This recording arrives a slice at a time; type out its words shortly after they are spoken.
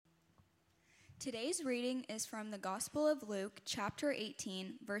Today's reading is from the Gospel of Luke, chapter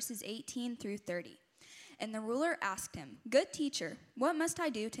 18, verses 18 through 30. And the ruler asked him, "Good teacher, what must I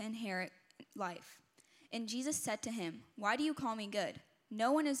do to inherit life?" And Jesus said to him, "Why do you call me good?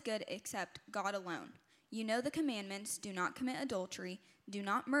 No one is good except God alone. You know the commandments: do not commit adultery, do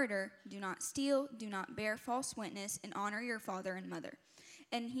not murder, do not steal, do not bear false witness, and honor your father and mother."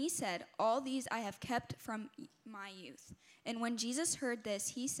 And he said, "All these I have kept from my youth." And when Jesus heard this,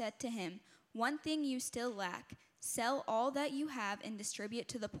 he said to him, "One thing you still lack. Sell all that you have and distribute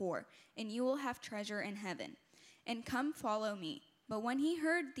to the poor, and you will have treasure in heaven. And come follow me." But when he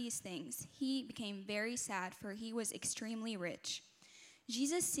heard these things, he became very sad, for he was extremely rich.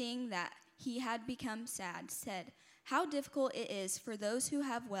 Jesus, seeing that he had become sad, said, "How difficult it is for those who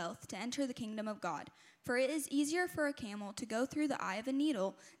have wealth to enter the kingdom of God. For it is easier for a camel to go through the eye of a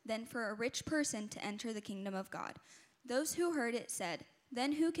needle than for a rich person to enter the kingdom of God." Those who heard it said,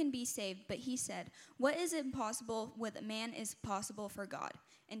 "Then who can be saved?" But he said, "What is impossible with man is possible for God."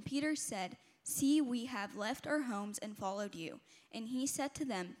 And Peter said, "See, we have left our homes and followed you." And he said to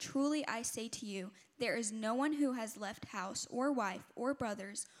them, "Truly I say to you, there is no one who has left house or wife or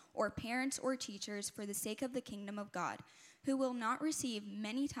brothers or parents or teachers for the sake of the kingdom of God, who will not receive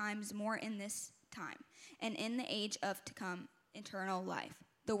many times more in this time, and in the age of to come eternal life."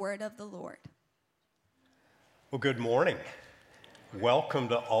 The word of the Lord. Well, good morning. Welcome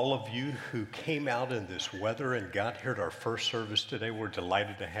to all of you who came out in this weather and got here at our first service today. We're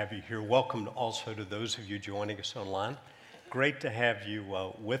delighted to have you here. Welcome also to those of you joining us online. Great to have you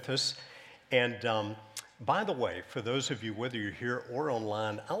with us. And by the way, for those of you, whether you're here or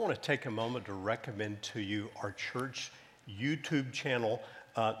online, I want to take a moment to recommend to you our church YouTube channel,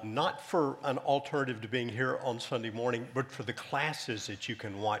 not for an alternative to being here on Sunday morning, but for the classes that you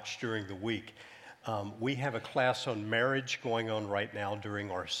can watch during the week. We have a class on marriage going on right now during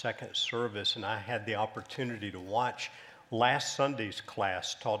our second service, and I had the opportunity to watch last Sunday's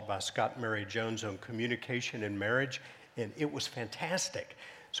class taught by Scott Mary Jones on communication in marriage, and it was fantastic.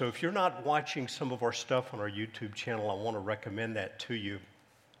 So if you're not watching some of our stuff on our YouTube channel, I want to recommend that to you.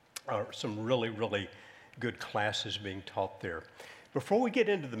 Some really, really good classes being taught there. Before we get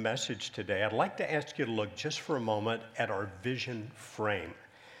into the message today, I'd like to ask you to look just for a moment at our vision frame.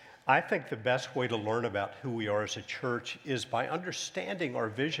 I think the best way to learn about who we are as a church is by understanding our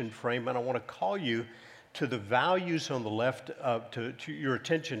vision frame, and I want to call you to the values on the left, to your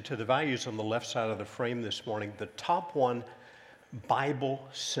attention to the values on the left side of the frame this morning. The top one,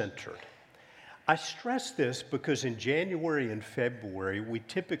 Bible-centered. I stress this because in January and February, we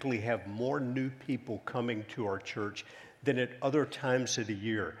typically have more new people coming to our church than at other times of the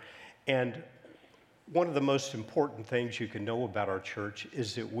year. And one of the most important things you can know about our church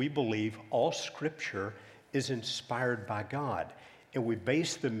is that we believe all Scripture is inspired by God, and we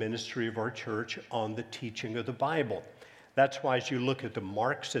base the ministry of our church on the teaching of the Bible. That's why as you look at the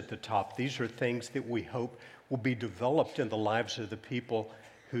marks at the top, these are things that we hope will be developed in the lives of the people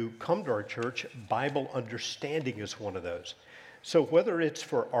who come to our church. Bible understanding is one of those. So whether it's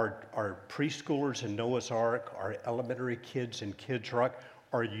for our preschoolers in Noah's Ark, our elementary kids in Kids Rock,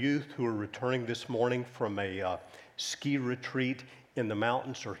 our youth who are returning this morning from a ski retreat in the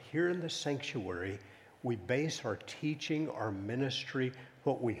mountains, or here in the sanctuary, we base our teaching, our ministry,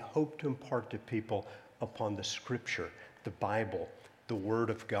 what we hope to impart to people upon the Scripture, the Bible, the Word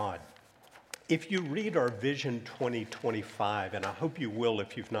of God. If you read our Vision 2025, and I hope you will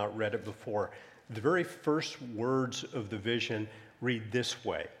if you've not read it before, the very first words of the vision read this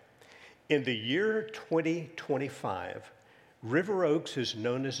way: "In the year 2025, River Oaks is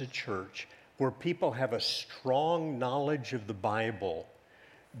known as a church where people have a strong knowledge of the Bible,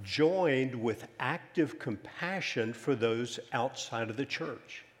 joined with active compassion for those outside of the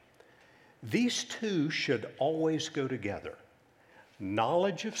church." These two should always go together: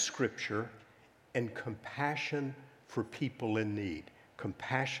 knowledge of Scripture and compassion for people in need,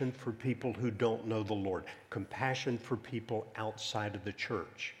 compassion for people who don't know the Lord, compassion for people outside of the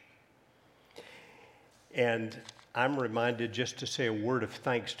church. And I'm reminded just to say a word of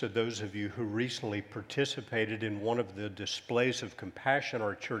thanks to those of you who recently participated in one of the displays of compassion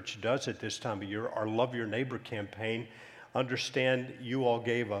our church does at this time of year, our Love Your Neighbor campaign. Understand you all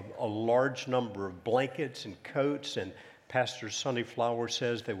gave a large number of blankets and coats, and Pastor Sonny Flower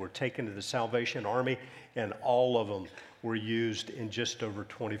says they were taken to the Salvation Army, and all of them were used in just over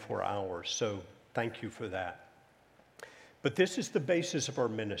 24 hours. So thank you for that. But this is the basis of our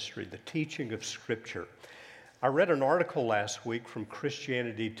ministry, the teaching of Scripture. I read an article last week from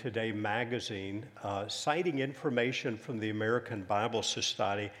Christianity Today magazine, citing information from the American Bible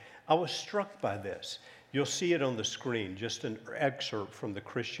Society. I was struck by this. You'll see it on the screen, just an excerpt from the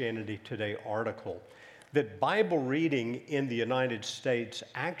Christianity Today article, that Bible reading in the United States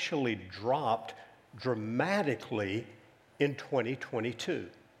actually dropped dramatically in 2022.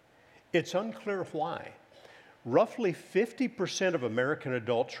 It's unclear why. Roughly 50% of American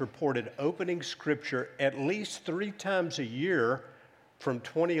adults reported opening Scripture at least 3 times a year from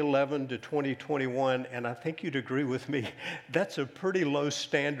 2011 to 2021, and I think you'd agree with me, that's a pretty low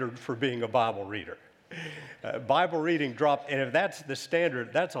standard for being a Bible reader. Bible reading dropped, and if that's the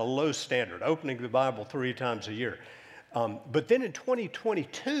standard, that's a low standard, opening the Bible 3 times a year. But then in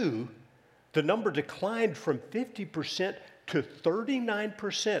 2022, the number declined from 50% to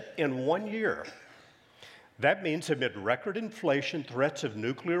 39% in 1 year. That means amid record inflation, threats of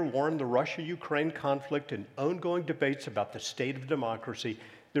nuclear war in the Russia-Ukraine conflict, and ongoing debates about the state of democracy,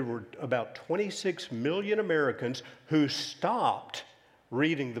 there were about 26 million Americans who stopped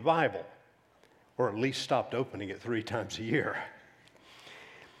reading the Bible, or at least stopped opening it 3 times a year.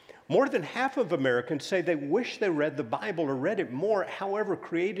 More than half of Americans say they wish they read the Bible or read it more, however,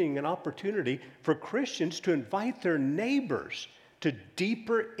 creating an opportunity for Christians to invite their neighbors to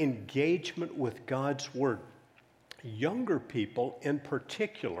deeper engagement with God's Word. Younger people in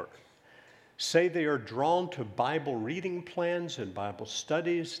particular say they are drawn to Bible reading plans and Bible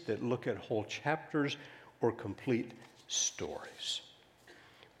studies that look at whole chapters or complete stories.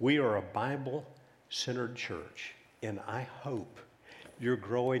 We are a Bible-centered church, and I hope you're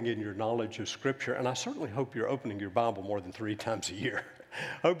growing in your knowledge of Scripture, and I certainly hope you're opening your Bible more than 3 times a year.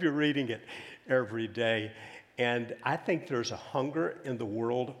 I hope you're reading it every day. And I think there's a hunger in the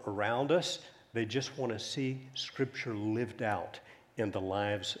world around us. They just want to see Scripture lived out in the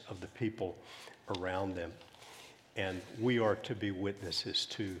lives of the people around them. And we are to be witnesses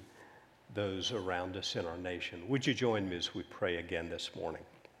to those around us in our nation. Would you join me as we pray again this morning?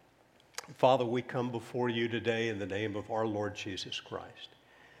 Father, we come before you today in the name of our Lord Jesus Christ.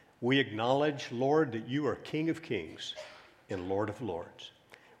 We acknowledge, Lord, that you are King of Kings and Lord of Lords.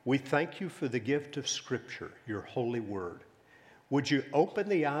 We thank you for the gift of Scripture, your holy word. Would you open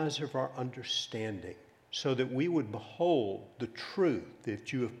the eyes of our understanding so that we would behold the truth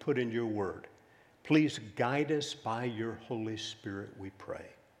that you have put in your word? Please guide us by your Holy Spirit, we pray.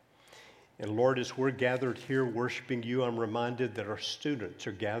 And Lord, as we're gathered here worshiping you, I'm reminded that our students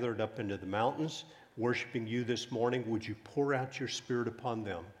are gathered up into the mountains worshiping you this morning. Would you pour out your Spirit upon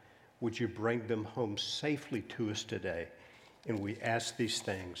them? Would you bring them home safely to us today? And we ask these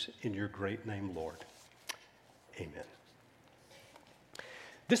things in your great name, Lord. Amen.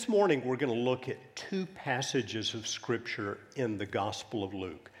 This morning, we're going to look at 2 passages of Scripture in the Gospel of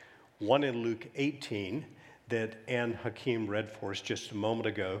Luke. One in Luke 18 that Ann Hakim read for us just a moment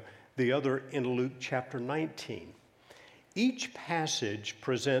ago, the other in Luke chapter 19. Each passage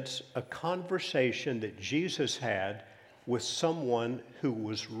presents a conversation that Jesus had with someone who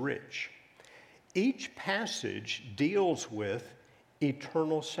was rich. Each passage deals with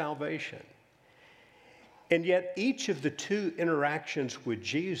eternal salvation. And yet each of the 2 interactions with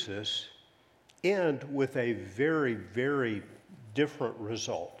Jesus end with a very, very different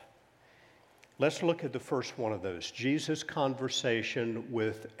result. Let's look at the first one of those. Jesus' conversation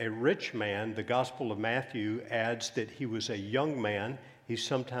with a rich man. The Gospel of Matthew adds that he was a young man. He's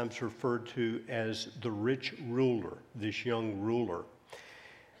sometimes referred to as the rich ruler, this young ruler.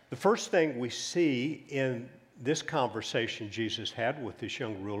 The first thing we see in this conversation Jesus had with this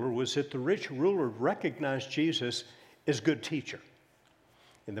young ruler was that the rich ruler recognized Jesus as good teacher.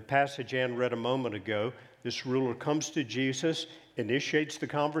 In the passage Ann read a moment ago, this ruler comes to Jesus, initiates the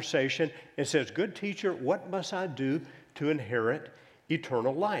conversation, and says, "Good teacher, what must I do to inherit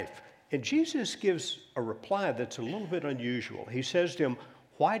eternal life?" And Jesus gives a reply that's a little bit unusual. He says to him,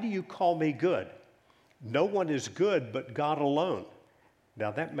 "Why do you call me good? No one is good but God alone." Now,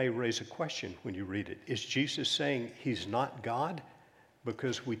 that may raise a question when you read it. Is Jesus saying he's not God?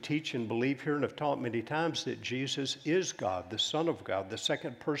 Because we teach and believe here and have taught many times that Jesus is God, the Son of God, the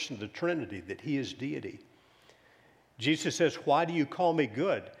second person of the Trinity, that he is deity. Jesus says, "Why do you call me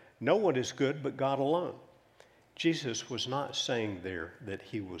good? No one is good but God alone." Jesus was not saying there that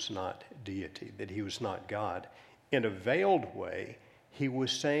he was not deity, that he was not God. In a veiled way, he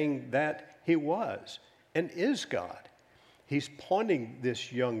was saying that he was and is God. He's pointing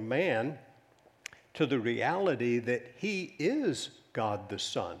this young man to the reality that he is God the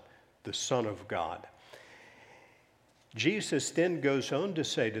Son of God. Jesus then goes on to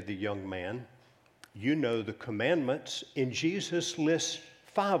say to the young man, "You know the commandments," and Jesus lists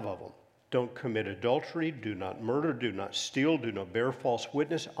 5 of them. Don't commit adultery, do not murder, do not steal, do not bear false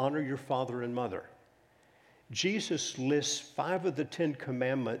witness, honor your father and mother. Jesus lists 5 of the 10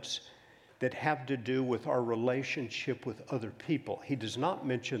 commandments that have to do with our relationship with other people. He does not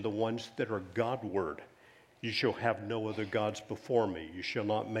mention the ones that are Godward. You shall have no other gods before me. You shall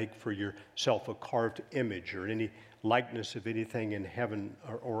not make for yourself a carved image or any likeness of anything in heaven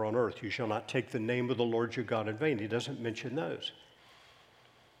or on earth. You shall not take the name of the Lord your God in vain. He doesn't mention those.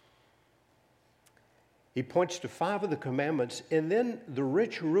 He points to 5 of the commandments, and then the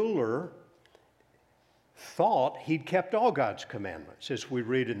rich ruler thought he'd kept all God's commandments, as we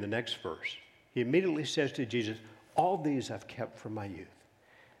read in the next verse. He immediately says to Jesus, all these I've kept from my youth.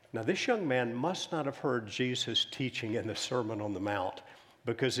 Now, this young man must not have heard Jesus teaching in the Sermon on the Mount,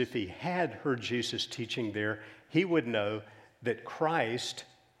 because if he had heard Jesus teaching there, he would know that Christ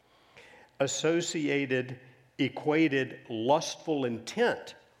equated lustful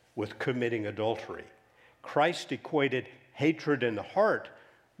intent with committing adultery. Christ equated hatred in the heart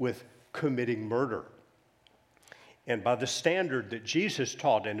with committing murder. And by the standard that Jesus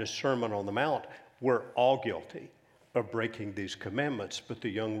taught in his Sermon on the Mount, we're all guilty of breaking these commandments. But the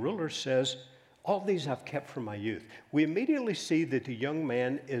young ruler says, all these I've kept from my youth. We immediately see that the young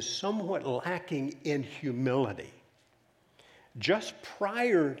man is somewhat lacking in humility. Just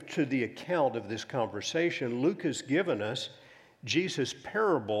prior to the account of this conversation, Luke has given us Jesus'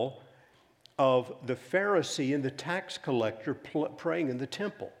 parable of the Pharisee and the tax collector praying in the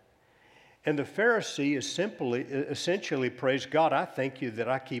temple. And the Pharisee is essentially prays, God, I thank you that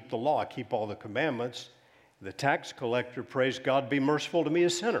I keep the law, I keep all the commandments. The tax collector prays, God, be merciful to me, a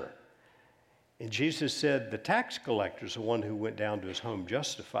sinner. And Jesus said the tax collector is the one who went down to his home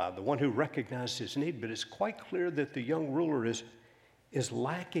justified, the one who recognized his need. But it's quite clear that the young ruler is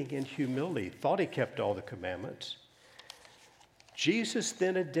lacking in humility, thought he kept all the commandments. Jesus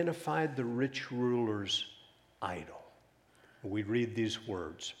then identified the rich ruler's idol. We read these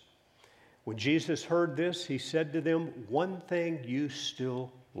words. When Jesus heard this, he said to them, one thing you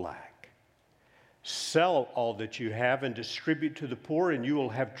still lack. Sell all that you have and distribute to the poor, and you will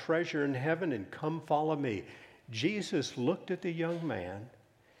have treasure in heaven, and come follow me. Jesus looked at the young man,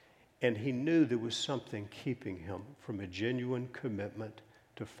 and he knew there was something keeping him from a genuine commitment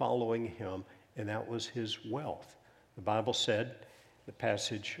to following him, and that was his wealth. The Bible said, the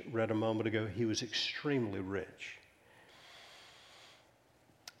passage read a moment ago, he was extremely rich.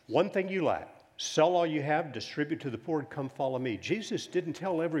 One thing you lack. Sell all you have, distribute to the poor, and come follow me. Jesus didn't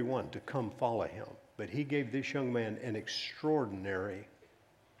tell everyone to come follow him, but he gave this young man an extraordinary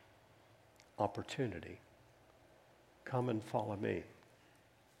opportunity. Come and follow me.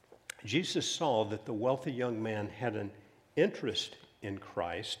 Jesus saw that the wealthy young man had an interest in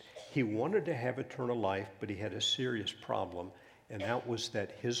Christ. He wanted to have eternal life, but he had a serious problem, and that was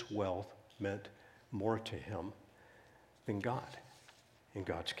that his wealth meant more to him than God in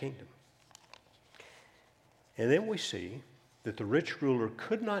God's kingdom. And then we see that the rich ruler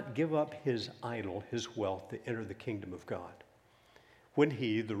could not give up his idol, his wealth, to enter the kingdom of God. When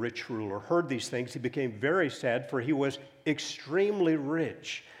he, the rich ruler, heard these things, he became very sad, for he was extremely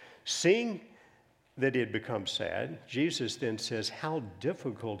rich. Seeing that he had become sad, Jesus then says how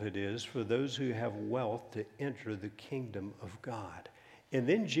difficult it is for those who have wealth to enter the kingdom of God. And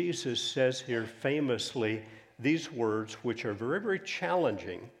then Jesus says here famously these words, which are very, very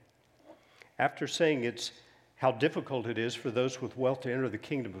challenging. After saying it's how difficult it is for those with wealth to enter the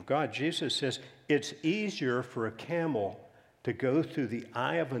kingdom of God, Jesus says it's easier for a camel to go through the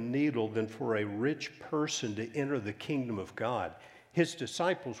eye of a needle than for a rich person to enter the kingdom of God. His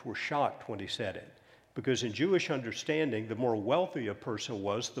disciples were shocked when he said it, because in Jewish understanding, the more wealthy a person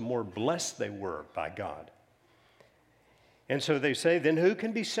was, the more blessed they were by God. And so they say, then who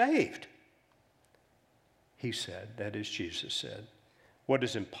can be saved? He said, that is, Jesus said, what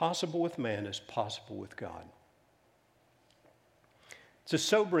is impossible with man is possible with God. It's a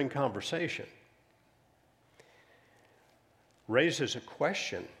sobering conversation. Raises a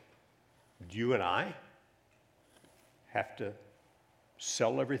question. Do you and I have to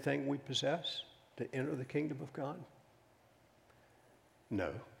sell everything we possess to enter the kingdom of God? No,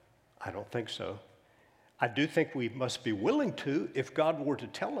 I don't think so. I do think we must be willing to if God were to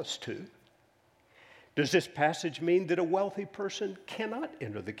tell us to. Does this passage mean that a wealthy person cannot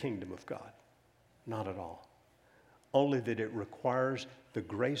enter the kingdom of God? Not at all. Only that it requires the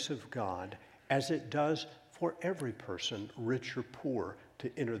grace of God, as it does for every person, rich or poor,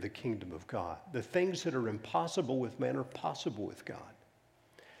 to enter the kingdom of God. The things that are impossible with man are possible with God.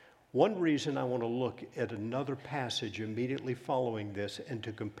 One reason I want to look at another passage immediately following this and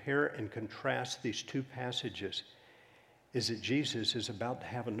to compare and contrast these two passages is that Jesus is about to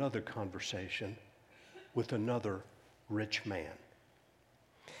have another conversation with another rich man.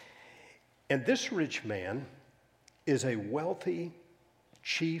 And this rich man is a wealthy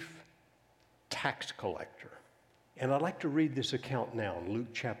chief tax collector. And I'd like to read this account now in Luke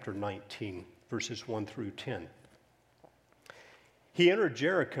chapter 19, verses 1 through 10. He entered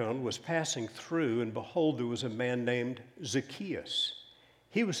Jericho and was passing through, and behold, there was a man named Zacchaeus.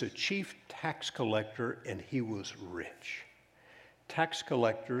 He was a chief tax collector, and he was rich. Tax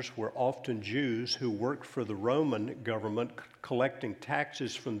collectors were often Jews who worked for the Roman government, collecting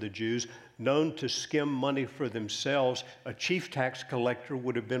taxes from the Jews, known to skim money for themselves. A chief tax collector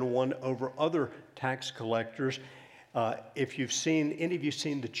would have been one over other tax collectors. If you've seen, any of you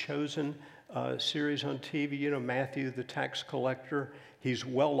seen The Chosen series on TV, you know Matthew, the tax collector, he's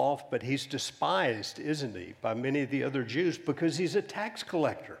well off, but he's despised, isn't he, by many of the other Jews because he's a tax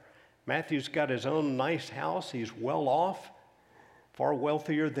collector. Matthew's got his own nice house, he's well off, far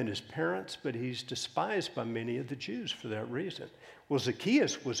wealthier than his parents, but he's despised by many of the Jews for that reason. Well,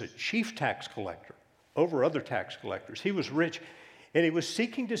 Zacchaeus was a chief tax collector over other tax collectors. He was rich, and he was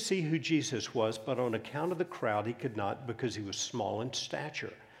seeking to see who Jesus was, but on account of the crowd, he could not because he was small in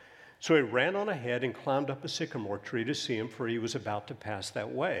stature. So he ran on ahead and climbed up a sycamore tree to see him, for he was about to pass that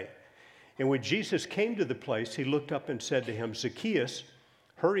way. And when Jesus came to the place, he looked up and said to him, Zacchaeus,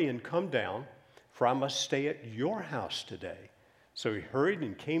 hurry and come down, for I must stay at your house today. So he hurried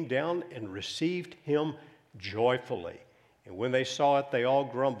and came down and received him joyfully. And when they saw it, they all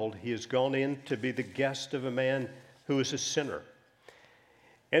grumbled, he has gone in to be the guest of a man who is a sinner.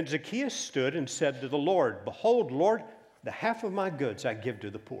 And Zacchaeus stood and said to the Lord, Behold, Lord, the half of my goods I give to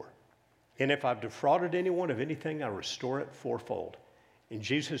the poor. And if I've defrauded anyone of anything, I restore it fourfold. And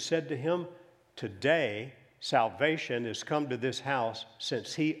Jesus said to him, Today salvation has come to this house,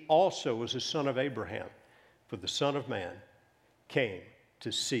 since he also was a son of Abraham. For the Son of Man came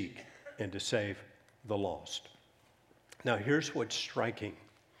to seek and to save the lost. Now here's what's striking.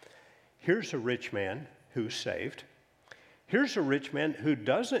 Here's a rich man who's saved. Here's a rich man who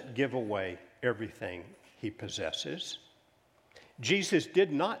doesn't give away everything he possesses. Jesus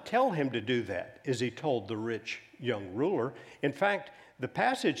did not tell him to do that, as he told the rich young ruler. In fact, the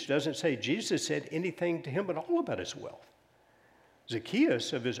passage doesn't say Jesus said anything to him at all about his wealth.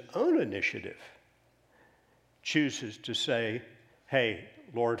 Zacchaeus, of his own initiative, chooses to say, Hey,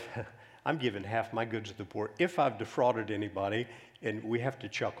 Lord, I'm giving half my goods to the poor. If I've defrauded anybody, and we have to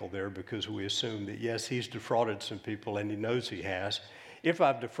chuckle there because we assume that, yes, he's defrauded some people and he knows he has. If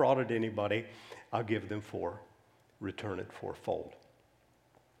I've defrauded anybody, I'll give them return it fourfold.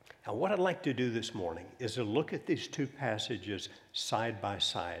 Now, what I'd like to do this morning is to look at these two passages side by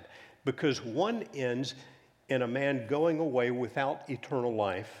side, because one ends in a man going away without eternal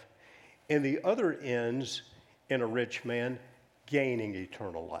life, and the other ends in a rich man gaining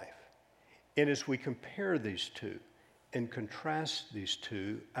eternal life. And as we compare these two and contrast these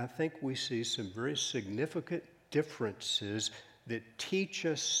two, I think we see some very significant differences that teach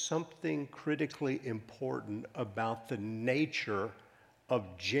us something critically important about the nature of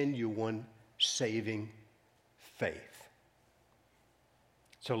genuine saving faith.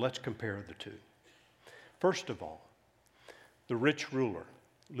 So let's compare the two. First of all, the rich ruler,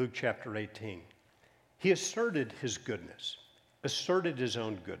 Luke chapter 18, he asserted his goodness, asserted his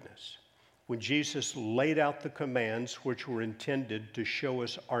own goodness. When Jesus laid out the commands which were intended to show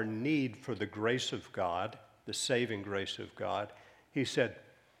us our need for the grace of God, the saving grace of God, he said,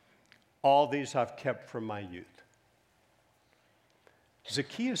 all these I've kept from my youth.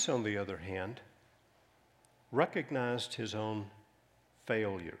 Zacchaeus, on the other hand, recognized his own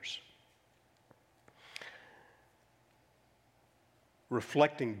failures.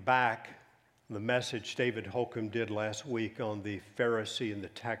 Reflecting back the message David Holcomb did last week on the Pharisee and the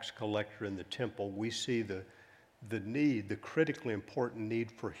tax collector in the temple, we see the need, the critically important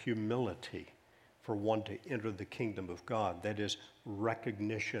need for humility for one to enter the kingdom of God. That is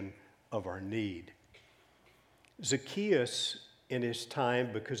recognition of our need. Zacchaeus, in his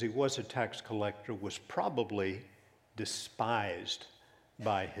time, because he was a tax collector, was probably despised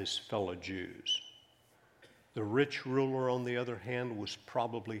by his fellow Jews. The rich ruler, on the other hand, was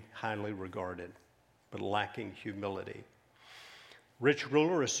probably highly regarded, but lacking humility. Rich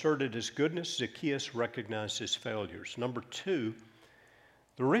ruler asserted his goodness. Zacchaeus recognized his failures. Number two,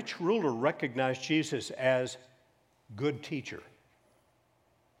 the rich ruler recognized Jesus as good teacher.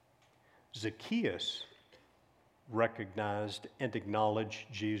 Zacchaeus recognized and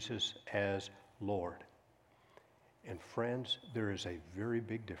acknowledged Jesus as Lord. And friends, there is a very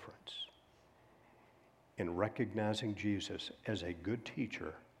big difference in recognizing Jesus as a good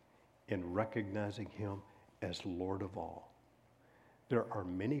teacher and recognizing him as Lord of all. There are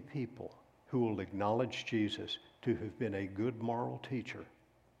many people who will acknowledge Jesus to have been a good moral teacher,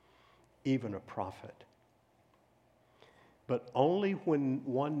 even a prophet. but only when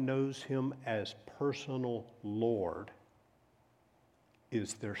one knows him as personal Lord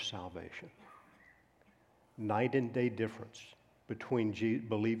is there salvation. Night and day difference between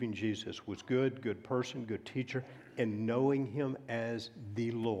believing Jesus was good person, good teacher, and knowing him as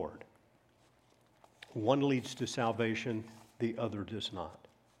the Lord. One leads to salvation, the other does not.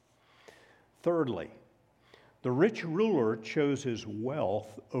 Thirdly, the rich ruler chose his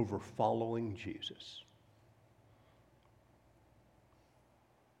wealth over following Jesus.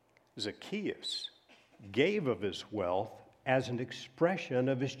 Zacchaeus gave of his wealth as an expression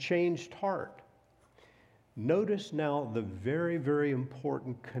of his changed heart. Notice now the very, very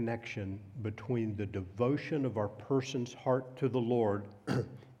important connection between the devotion of our person's heart to the Lord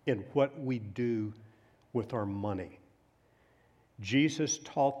and what we do with our money. Jesus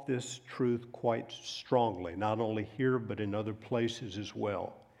taught this truth quite strongly, not only here but in other places as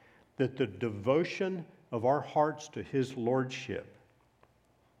well, that the devotion of our hearts to his lordship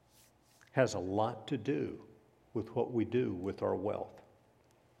has a lot to do with what we do with our wealth.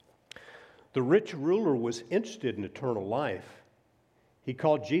 The rich ruler was interested in eternal life. He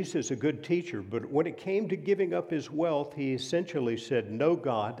called Jesus a good teacher, but when it came to giving up his wealth, he essentially said, "No,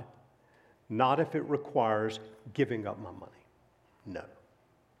 God, not if it requires giving up my money." No.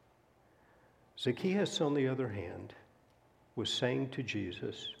 Zacchaeus, on the other hand, was saying to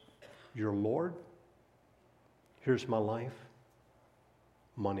Jesus, "You're Lord, here's my life,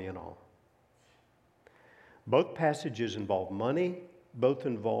 money and all." Both passages involve money, both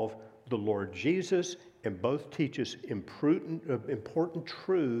involve the Lord Jesus, and both teach us important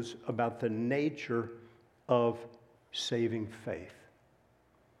truths about the nature of saving faith.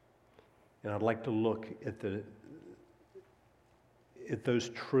 And I'd like to look at those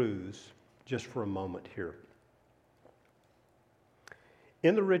truths just for a moment here.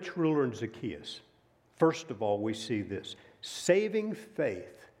 In the rich ruler and Zacchaeus, first of all, we see this: saving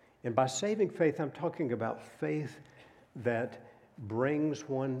faith. And by saving faith, I'm talking about faith that brings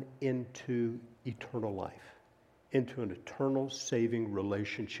one into eternal life, into an eternal saving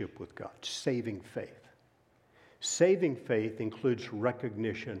relationship with God. Saving faith. Saving faith includes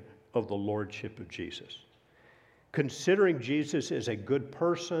recognition of the lordship of Jesus. Considering Jesus as a good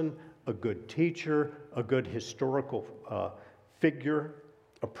person, a good teacher, a good historical figure,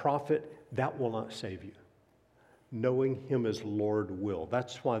 a prophet, that will not save you. Knowing him as Lord will.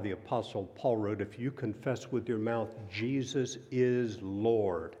 That's why the Apostle Paul wrote, if you confess with your mouth Jesus is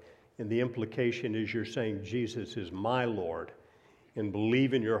Lord, and the implication is you're saying Jesus is my Lord, and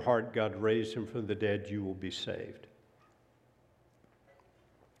believe in your heart God raised him from the dead, you will be saved.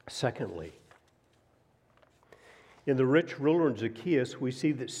 Secondly, in the rich ruler and Zacchaeus, we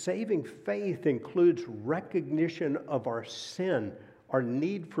see that saving faith includes recognition of our sin, our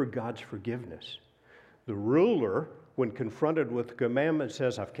need for God's forgiveness. The ruler, when confronted with the commandments,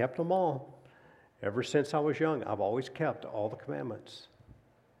 says, "I've kept them all. Ever since I was young, I've always kept all the commandments."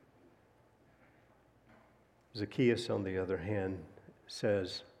 Zacchaeus, on the other hand,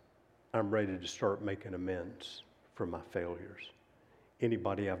 says, "I'm ready to start making amends for my failures.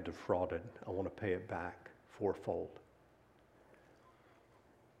 Anybody I've defrauded, I want to pay it back fourfold."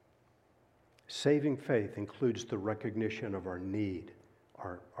 Saving faith includes the recognition of our need,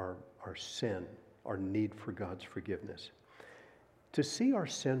 our sin, our need for God's forgiveness. To see our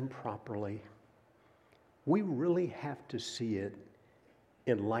sin properly, we really have to see it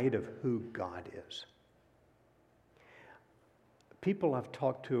in light of who God is. People I've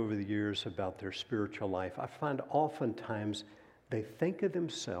talked to over the years about their spiritual life, I find oftentimes they think of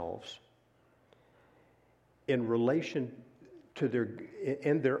themselves in relation to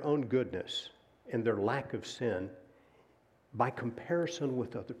their own goodness and their lack of sin by comparison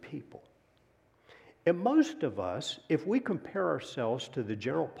with other people. And most of us, if we compare ourselves to the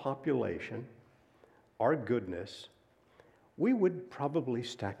general population, our goodness, we would probably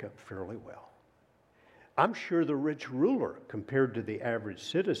stack up fairly well. I'm sure the rich ruler, compared to the average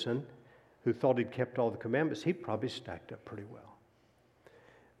citizen who thought he'd kept all the commandments, he probably stacked up pretty well.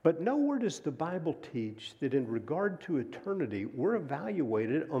 But nowhere does the Bible teach that in regard to eternity, we're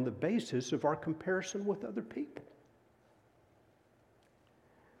evaluated on the basis of our comparison with other people.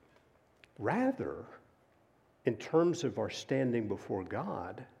 Rather, in terms of our standing before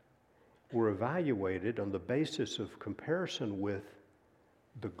God, we're evaluated on the basis of comparison with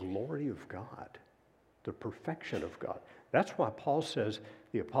the glory of God, the perfection of God. That's why Paul says,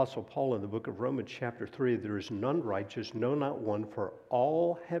 the Apostle Paul in the book of Romans chapter 3, there is none righteous, no, not one, for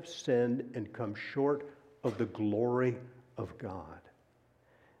all have sinned and come short of the glory of God.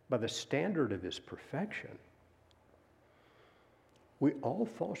 By the standard of his perfection, we all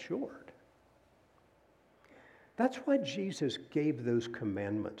fall short. That's why Jesus gave those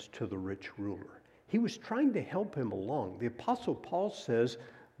commandments to the rich ruler. He was trying to help him along. The Apostle Paul says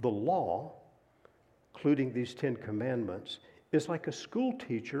the law, including these 10 commandments, is like a school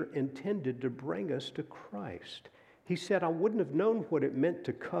teacher intended to bring us to Christ. He said, I wouldn't have known what it meant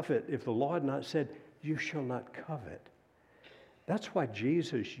to covet if the law had not said, you shall not covet. That's why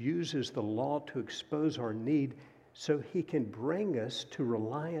Jesus uses the law to expose our need so he can bring us to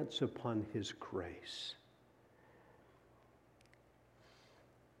reliance upon his grace.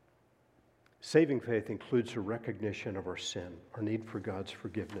 Saving faith includes a recognition of our sin, our need for God's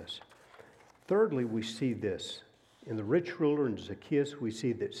forgiveness. Thirdly, we see this. In the rich ruler and Zacchaeus, we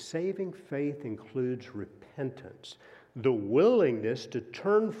see that saving faith includes repentance, the willingness to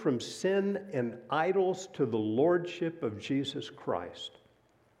turn from sin and idols to the lordship of Jesus Christ.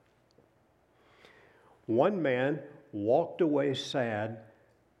 One man walked away sad,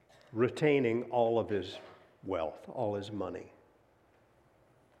 retaining all of his wealth, all his money.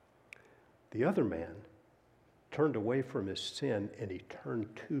 The other man turned away from his sin and he turned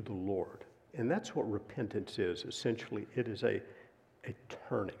to the Lord. And that's what repentance is. Essentially, it is a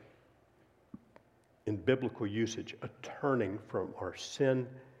turning. In biblical usage, a turning from our sin,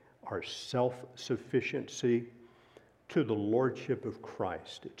 our self-sufficiency, to the lordship of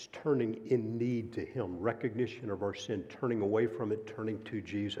Christ. It's turning in need to him, recognition of our sin, turning away from it, turning to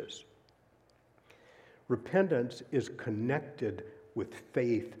Jesus. Repentance is connected with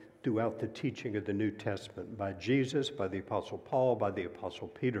faith throughout the teaching of the New Testament by Jesus, by the Apostle Paul, by the Apostle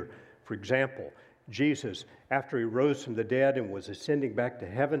Peter. For example, Jesus, after he rose from the dead and was ascending back to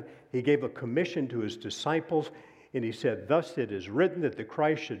heaven, he gave a commission to his disciples, and he said, thus it is written that the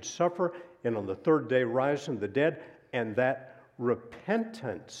Christ should suffer and on the third day rise from the dead, and that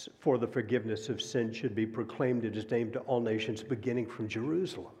repentance for the forgiveness of sin should be proclaimed in his name to all nations, beginning from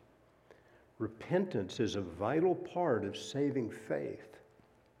Jerusalem. Repentance is a vital part of saving faith.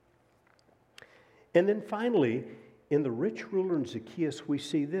 And then finally, in the rich ruler and Zacchaeus, we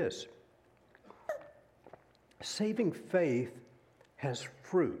see this. Saving faith has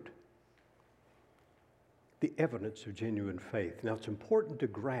fruit, the evidence of genuine faith. Now, it's important to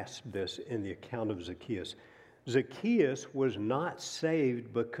grasp this in the account of Zacchaeus. Zacchaeus was not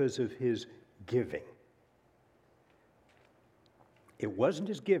saved because of his giving. It wasn't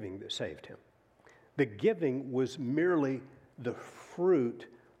his giving that saved him. The giving was merely the fruit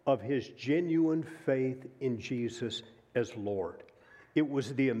of his genuine faith in Jesus as Lord. It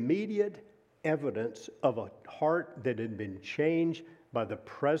was the immediate evidence of a heart that had been changed by the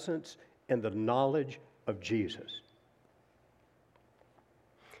presence and the knowledge of Jesus.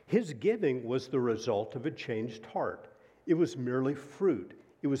 His giving was the result of a changed heart. It was merely fruit.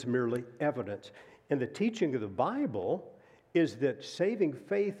 It was merely evidence. And the teaching of the Bible is that saving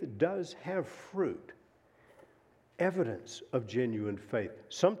faith does have fruit. Evidence of genuine faith.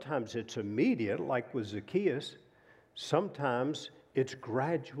 Sometimes it's immediate, like with Zacchaeus. Sometimes it's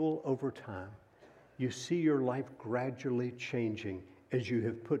gradual over time. You see your life gradually changing as you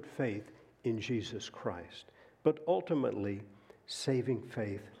have put faith in Jesus Christ. But ultimately, saving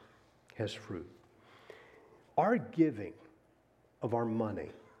faith has fruit. Our giving of our money,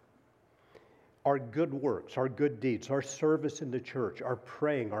 our good works, our good deeds, our service in the church, our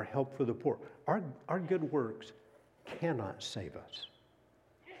praying, our help for the poor, our good works cannot save us.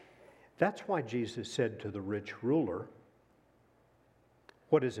 That's why Jesus said to the rich ruler,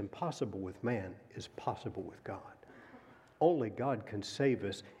 what is impossible with man is possible with God. Only God can save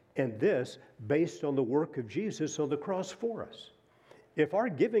us, and this based on the work of Jesus on the cross for us. If our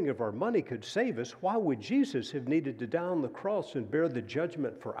giving of our money could save us, why would Jesus have needed to die on the cross and bear the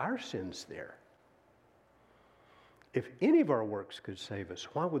judgment for our sins there? If any of our works could save us,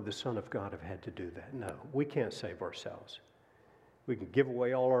 why would the Son of God have had to do that? No, we can't save ourselves. We can give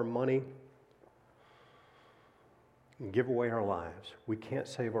away all our money and give away our lives. We can't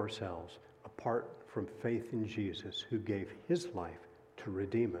save ourselves apart from faith in Jesus, who gave his life to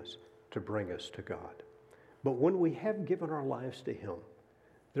redeem us, to bring us to God. But when we have given our lives to him,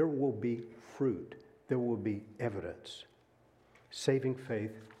 there will be fruit. There will be evidence. Saving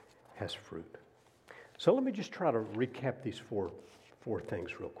faith has fruit. So let me just try to recap these four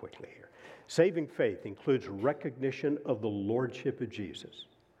things real quickly here. Saving faith includes recognition of the lordship of Jesus.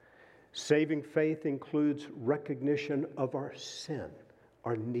 Saving faith includes recognition of our sin,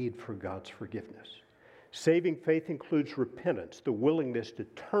 our need for God's forgiveness. Saving faith includes repentance, the willingness to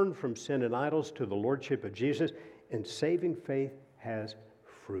turn from sin and idols to the lordship of Jesus. And saving faith has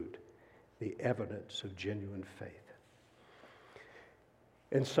fruit, the evidence of genuine faith.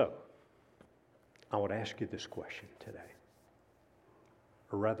 And so, I would ask you this question today,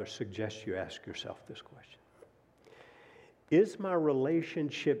 or rather suggest you ask yourself this question. Is my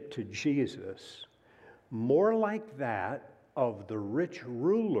relationship to Jesus more like that of the rich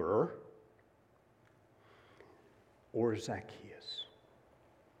ruler or Zacchaeus?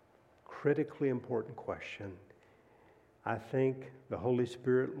 Critically important question. I think the Holy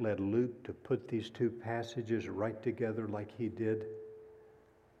Spirit led Luke to put these two passages right together like he did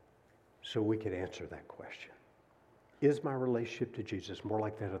so we could answer that question. Is my relationship to Jesus more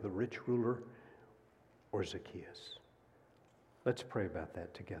like that of the rich ruler or Zacchaeus? Let's pray about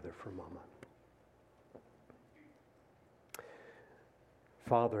that together for a moment.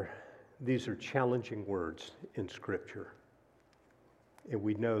 Father, these are challenging words in Scripture, and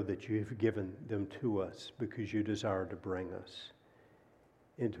we know that you've given them to us because you desire to bring us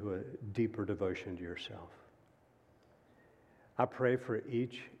into a deeper devotion to yourself. I pray for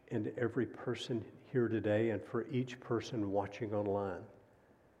each and every person here today and for each person watching online,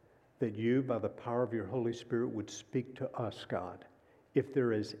 that you, by the power of your Holy Spirit, would speak to us, God. If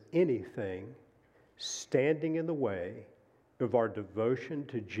there is anything standing in the way of our devotion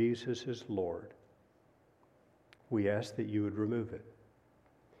to Jesus as Lord, we ask that you would remove it.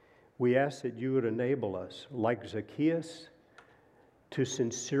 We ask that you would enable us, like Zacchaeus, to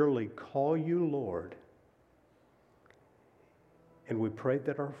sincerely call you Lord. And we pray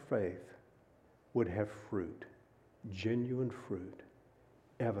that our faith would have fruit, genuine fruit,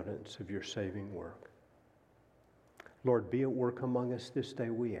 evidence of your saving work. Lord, be at work among us this day,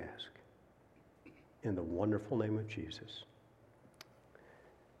 we ask. In the wonderful name of Jesus.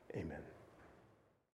 Amen.